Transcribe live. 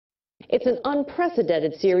It's an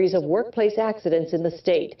unprecedented series of workplace accidents in the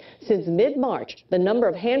state. Since mid-March, the number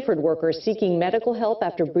of Hanford workers seeking medical help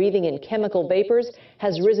after breathing in chemical vapors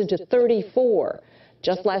has risen to 34.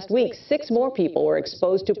 Just last week, 6 more people were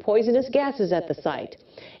exposed to poisonous gases at the site.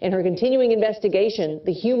 In her continuing investigation,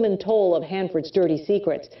 the human toll of Hanford's dirty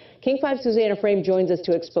secrets, King 5's Susanna Frame joins us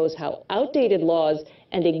to expose how outdated laws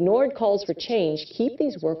and ignored calls for change keep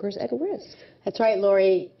these workers at risk. That's right,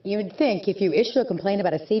 Lori. You'd think if you issue a complaint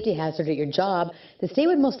about a safety hazard at your job, the state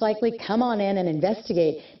would most likely come on in and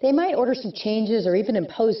investigate. They might order some changes or even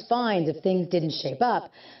impose fines if things didn't shape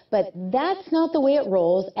up. But that's not the way it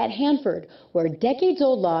rolls at Hanford, where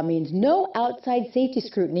decades-old law means no outside safety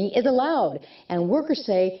scrutiny is allowed. And workers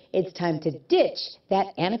say it's time to ditch that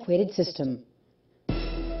antiquated system.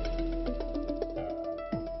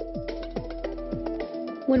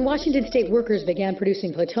 When Washington state workers began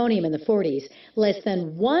producing plutonium in the 40s, less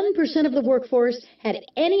than 1% of the workforce had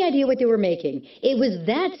any idea what they were making. It was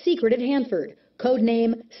that secret at Hanford,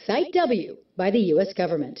 codename Site W by the U.S.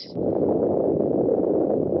 government.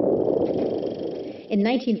 In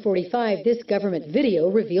 1945, this government video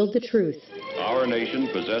revealed the truth. Our nation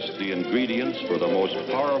possessed the ingredients for the most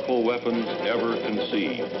powerful weapons ever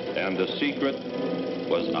conceived, and the secret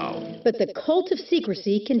was out. But the cult of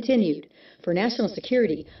secrecy continued. For national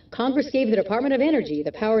security, Congress gave the Department of Energy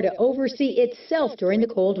the power to oversee itself during the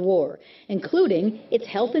Cold War, including its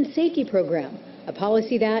health and safety program, a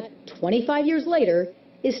policy that, 25 years later,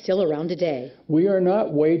 is still around today. We are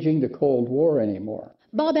not waging the Cold War anymore.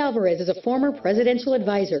 Bob Alvarez is a former presidential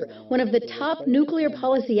advisor, one of the top nuclear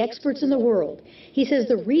policy experts in the world. He says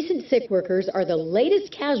the recent sick workers are the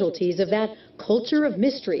latest casualties of that culture of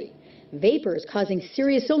mystery. Vapors causing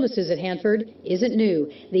serious illnesses at Hanford isn't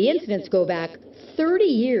new. The incidents go back 30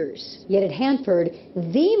 years. Yet at Hanford,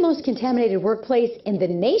 the most contaminated workplace in the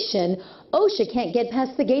nation, OSHA can't get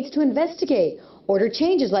past the gates to investigate, order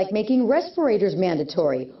changes like making respirators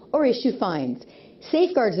mandatory, or issue fines.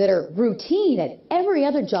 Safeguards that are routine at every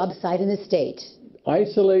other job site in the state.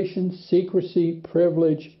 Isolation, secrecy,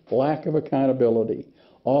 privilege, lack of accountability.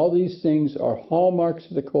 All these things are hallmarks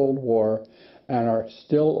of the Cold War and are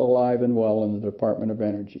still alive and well in the Department of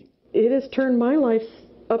Energy. It has turned my life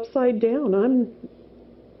upside down.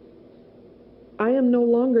 I am no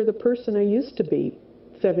longer the person I used to be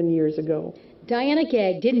 7 years ago. Diana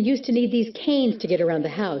Gegg didn't used to need these canes to get around the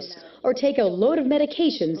house or take a load of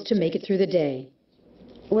medications to make it through the day.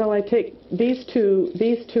 Well, I take these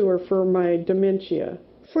two are for my dementia.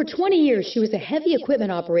 For 20 years, she was a heavy equipment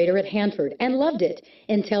operator at Hanford and loved it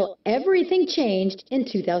until everything changed in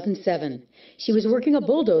 2007. She was working a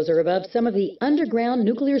bulldozer above some of the underground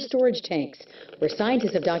nuclear storage tanks, where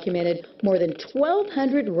scientists have documented more than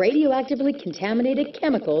 1,200 radioactively contaminated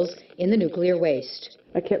chemicals in the nuclear waste.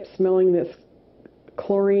 I kept smelling this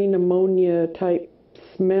chlorine ammonia type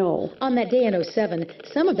smell. On that day in '07,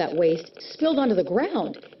 some of that waste spilled onto the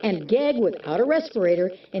ground, and Gegg, without a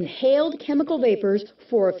respirator, inhaled chemical vapors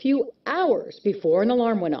for a few hours before an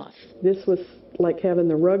alarm went off. This was like having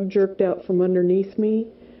the rug jerked out from underneath me.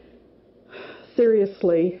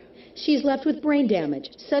 Seriously. She's left with brain damage,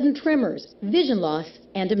 sudden tremors, vision loss,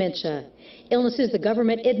 and dementia. Illnesses the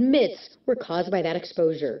government admits were caused by that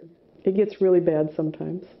exposure. It gets really bad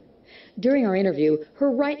sometimes. During our interview,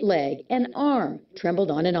 her right leg and arm trembled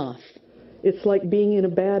on and off. It's like being in a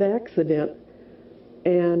bad accident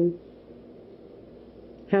and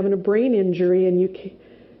having a brain injury and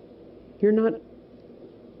you're not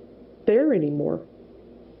there anymore.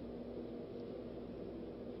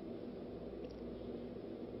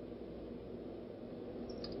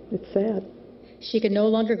 It's sad. She can no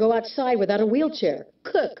longer go outside without a wheelchair,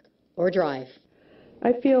 cook, or drive.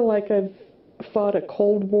 I feel like I've fought a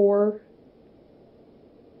Cold War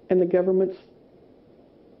and the government's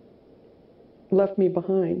left me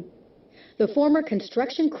behind. The former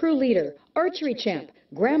construction crew leader, archery champ,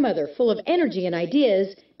 grandmother full of energy and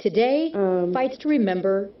ideas, today fights to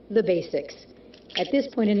remember the basics. At this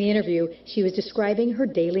point in the interview, she was describing her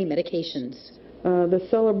daily medications. The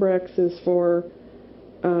Celebrex is for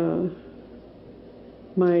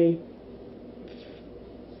my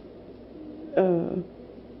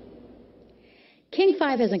King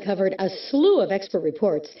 5 has uncovered a slew of expert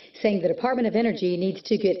reports saying the Department of Energy needs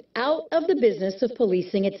to get out of the business of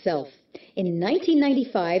policing itself. In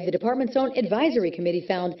 1995, the department's own advisory committee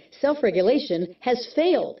found self-regulation has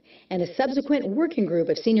failed, and a subsequent working group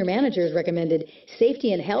of senior managers recommended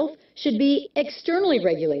safety and health should be externally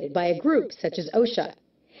regulated by a group such as OSHA.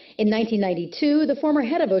 In 1992, the former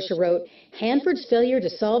head of OSHA wrote, Hanford's failure to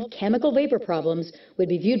solve chemical vapor problems would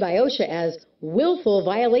be viewed by OSHA as willful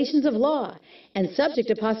violations of law and subject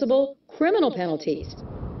to possible criminal penalties.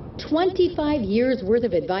 25 years worth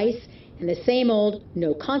of advice, and the same old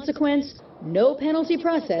no consequence, no penalty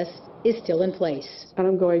process is still in place. And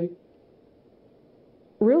I'm going,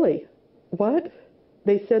 really? What?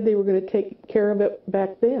 They said they were going to take care of it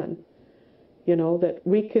back then. You know, that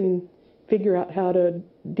we can figure out how to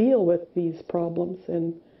deal with these problems,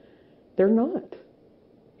 and they're not.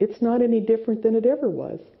 It's not any different than it ever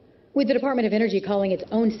was. With the Department of Energy calling its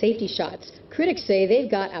own safety shots, critics say they've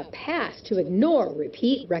got a pass to ignore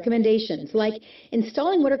repeat recommendations, like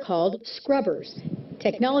installing what are called scrubbers,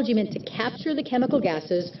 technology meant to capture the chemical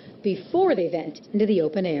gases before they vent into the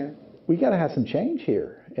open air. We got to have some change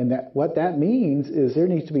here, and what that means is there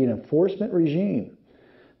needs to be an enforcement regime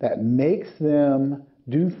that makes them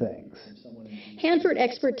do things. Hanford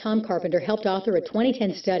expert Tom Carpenter helped author a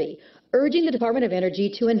 2010 study urging the Department of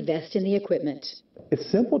Energy to invest in the equipment.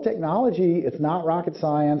 It's simple technology. It's not rocket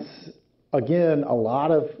science. Again, a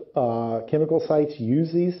lot of chemical sites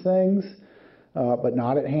use these things, but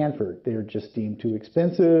not at Hanford. They're just deemed too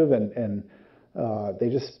expensive, and they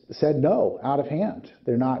just said no, out of hand.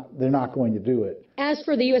 They're not going to do it. As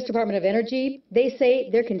for the U.S. Department of Energy, they say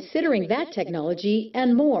they're considering that technology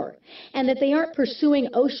and more, and that they aren't pursuing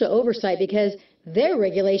OSHA oversight because their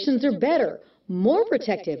regulations are better, more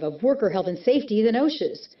protective of worker health and safety than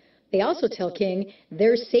OSHA's. They also tell King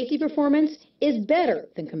their safety performance is better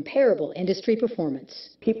than comparable industry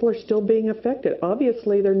performance. People are still being affected.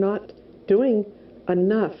 Obviously, they're not doing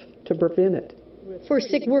enough to prevent it. For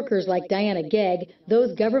sick workers like Diana Gegg,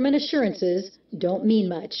 those government assurances don't mean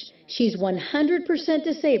much. She's 100%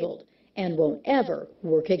 disabled and won't ever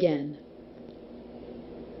work again.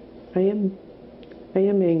 I am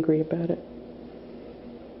angry about it.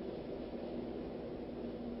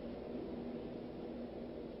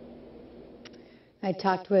 I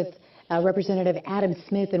talked with Representative Adam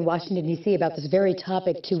Smith in Washington, D.C. about this very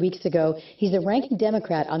topic 2 weeks ago. He's the ranking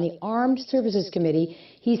Democrat on the Armed Services Committee.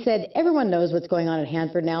 He said everyone knows what's going on at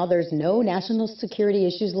Hanford now. There's no national security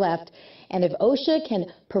issues left. And if OSHA can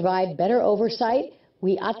provide better oversight,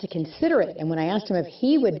 we ought to consider it. And when I asked him if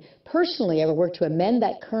he would personally ever work to amend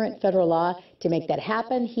that current federal law to make that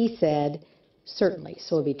happen, he said, certainly.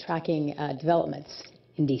 So we'll be tracking developments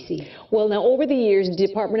in D.C. Well, now, over the years, the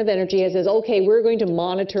Department of Energy has said, okay, we're going to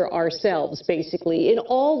monitor ourselves, basically. In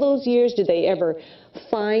all those years, did they ever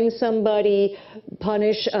fine somebody,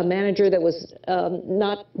 punish a manager that was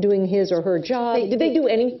not doing his or her job? Did they do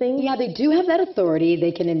anything? Yeah, they do have that authority.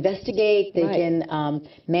 They can investigate. They can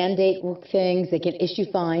mandate work things. They can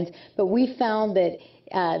issue fines. But we found that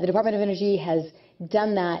the Department of Energy has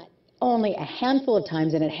done that only a handful of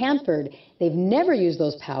times, and at Hanford, they've never used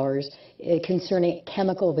those powers concerning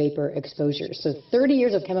chemical vapor exposures. So 30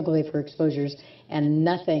 years of chemical vapor exposures and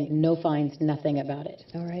nothing, no fines, nothing about it.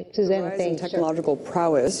 All right, Suzanne, thanks. Technological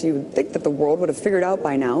prowess, you would think that the world would have figured out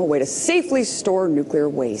by now a way to safely store nuclear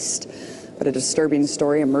waste. But a disturbing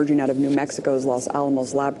story emerging out of New Mexico's Los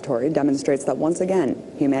Alamos Laboratory demonstrates that once again,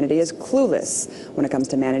 humanity is clueless when it comes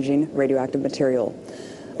to managing radioactive material.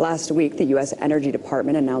 Last week, the U.S. Energy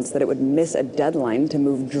Department announced that it would miss a deadline to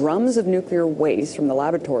move drums of nuclear waste from the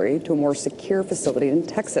laboratory to a more secure facility in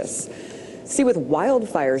Texas. See, with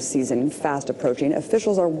wildfire season fast approaching,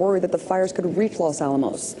 officials are worried that the fires could reach Los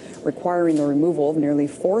Alamos, requiring the removal of nearly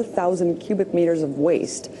 4,000 cubic meters of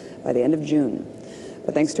waste by the end of June.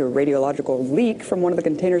 But thanks to a radiological leak from one of the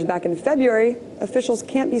containers back in February, officials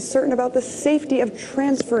can't be certain about the safety of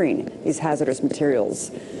transferring these hazardous materials.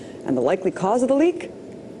 And the likely cause of the leak?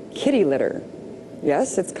 Kitty litter.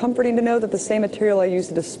 Yes, it's comforting to know that the same material I use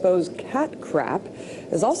to dispose cat crap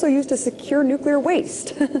is also used to secure nuclear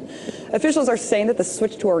waste. Officials are saying that the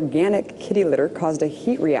switch to organic kitty litter caused a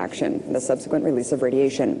heat reaction and the subsequent release of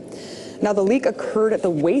radiation. Now, the leak occurred at the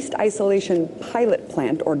Waste Isolation Pilot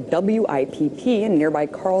Plant, or WIPP, in nearby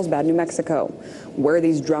Carlsbad, New Mexico, where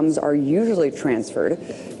these drums are usually transferred,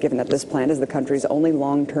 given that this plant is the country's only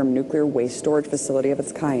long-term nuclear waste storage facility of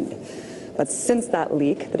its kind. But since that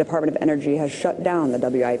leak, the Department of Energy has shut down the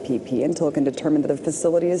WIPP until it can determine that the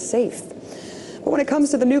facility is safe. But when it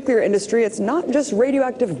comes to the nuclear industry, it's not just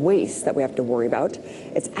radioactive waste that we have to worry about.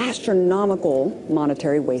 It's astronomical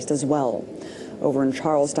monetary waste as well. Over in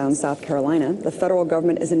Charlestown, South Carolina, the federal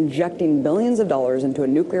government is injecting billions of dollars into a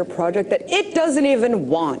nuclear project that it doesn't even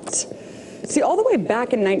want. See, all the way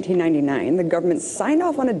back in 1999, the government signed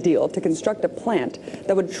off on a deal to construct a plant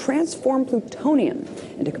that would transform plutonium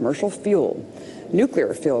into commercial fuel.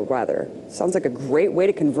 Nuclear fuel, rather. Sounds like a great way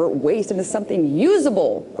to convert waste into something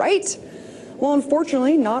usable, right? Well,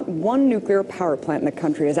 unfortunately, not one nuclear power plant in the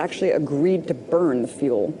country has actually agreed to burn the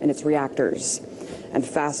fuel in its reactors. And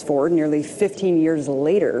fast forward nearly 15 years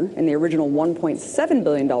later, and the original $1.7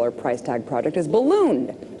 billion price tag project is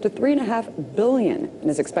ballooned to $3.5 billion and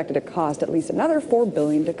is expected to cost at least another $4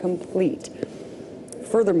 billion to complete.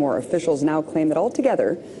 Furthermore, officials now claim that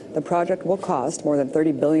altogether, the project will cost more than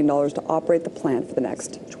 $30 billion to operate the plant for the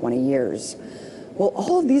next 20 years. Well,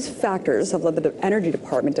 all of these factors have led the Energy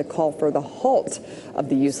Department to call for the halt of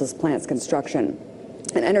the useless plant's construction.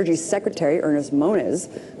 And Energy Secretary Ernest Moniz,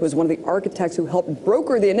 who is one of the architects who helped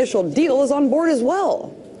broker the initial deal, is on board as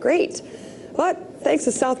well. Great. But thanks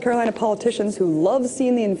to South Carolina politicians who love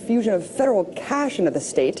seeing the infusion of federal cash into the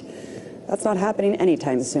state, that's not happening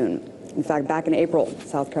anytime soon. In fact, back in April,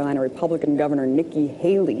 South Carolina Republican Governor Nikki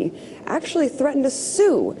Haley actually threatened to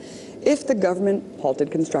sue if the government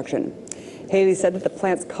halted construction. Haley said that the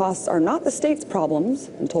plant's costs are not the state's problems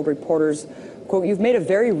and told reporters, quote, "You've made a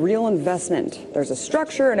very real investment. There's a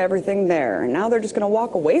structure and everything there, and now they're just going to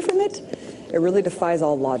walk away from it? It really defies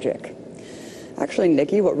all logic." Actually,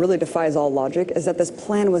 Nikki, what really defies all logic is that this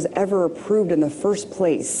plan was ever approved in the first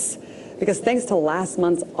place. Because thanks to last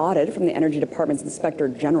month's audit from the Energy Department's Inspector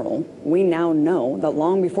General, we now know that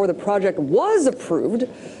long before the project was approved,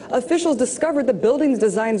 officials discovered the building's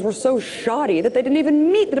designs were so shoddy that they didn't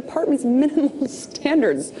even meet the department's minimal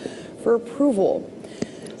standards for approval.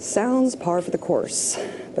 Sounds par for the course.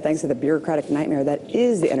 But thanks to the bureaucratic nightmare that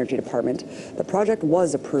is the Energy Department, the project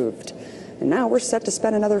was approved. And now we're set to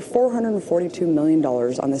spend another $442 million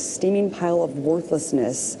on the steaming pile of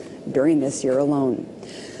worthlessness during this year alone.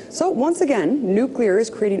 So once again, nuclear is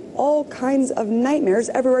creating all kinds of nightmares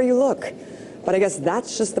everywhere you look. But I guess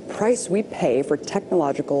that's just the price we pay for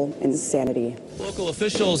technological insanity. Local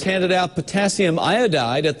officials handed out potassium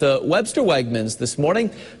iodide at the Webster Wegmans this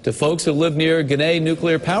morning to folks who live near Gov't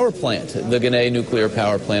nuclear power plant. The Gov't nuclear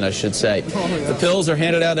power plant, I should say. The pills are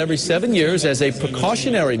handed out every 7 years as a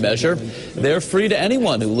precautionary measure. They're free to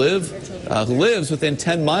anyone who lives within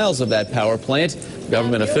 10 miles of that power plant.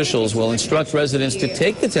 Government officials will instruct residents to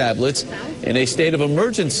take the tablets in a state of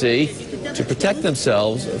emergency to protect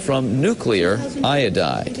themselves from nuclear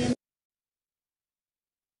iodide.